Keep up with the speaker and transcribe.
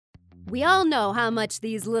We all know how much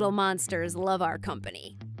these little monsters love our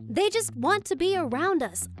company. They just want to be around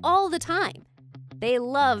us all the time. They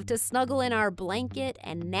love to snuggle in our blanket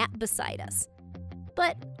and nap beside us.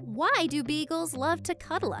 But why do beagles love to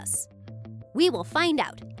cuddle us? We will find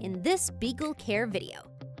out in this Beagle Care video.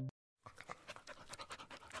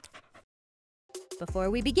 Before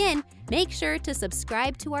we begin, make sure to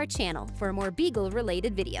subscribe to our channel for more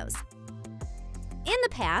Beagle-related videos. In the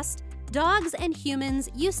past, dogs and humans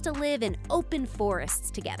used to live in open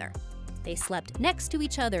forests together. They slept next to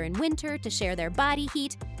each other in winter to share their body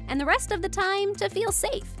heat, and the rest of the time to feel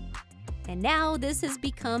safe. And now this has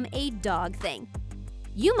become a dog thing.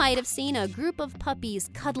 You might have seen a group of puppies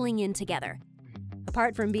cuddling in together.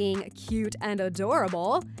 Apart from being cute and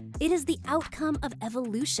adorable, it is the outcome of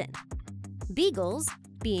evolution. Beagles,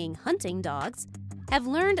 being hunting dogs, have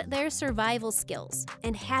learned their survival skills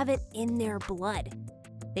and have it in their blood.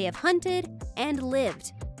 They have hunted and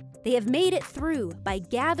lived. They have made it through by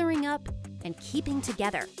gathering up and keeping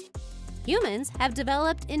together. Humans have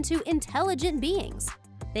developed into intelligent beings.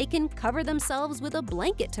 They can cover themselves with a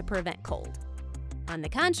blanket to prevent cold. On the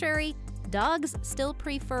contrary, dogs still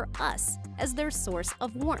prefer us as their source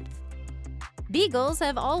of warmth. Beagles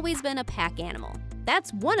have always been a pack animal.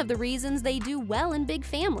 That's one of the reasons they do well in big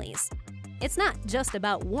families. It's not just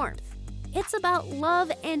about warmth. It's about love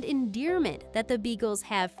and endearment that the beagles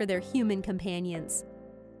have for their human companions.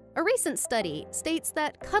 A recent study states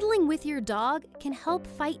that cuddling with your dog can help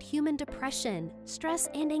fight human depression, stress,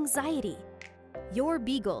 and anxiety. Your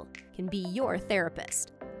beagle can be your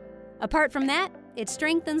therapist. Apart from that, it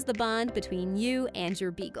strengthens the bond between you and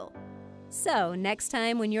your beagle. So, next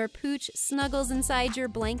time when your pooch snuggles inside your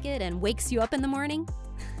blanket and wakes you up in the morning,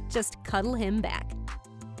 just cuddle him back.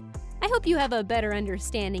 I hope you have a better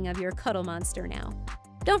understanding of your cuddle monster now.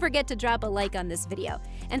 Don't forget to drop a like on this video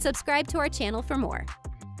and subscribe to our channel for more.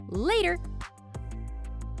 Later!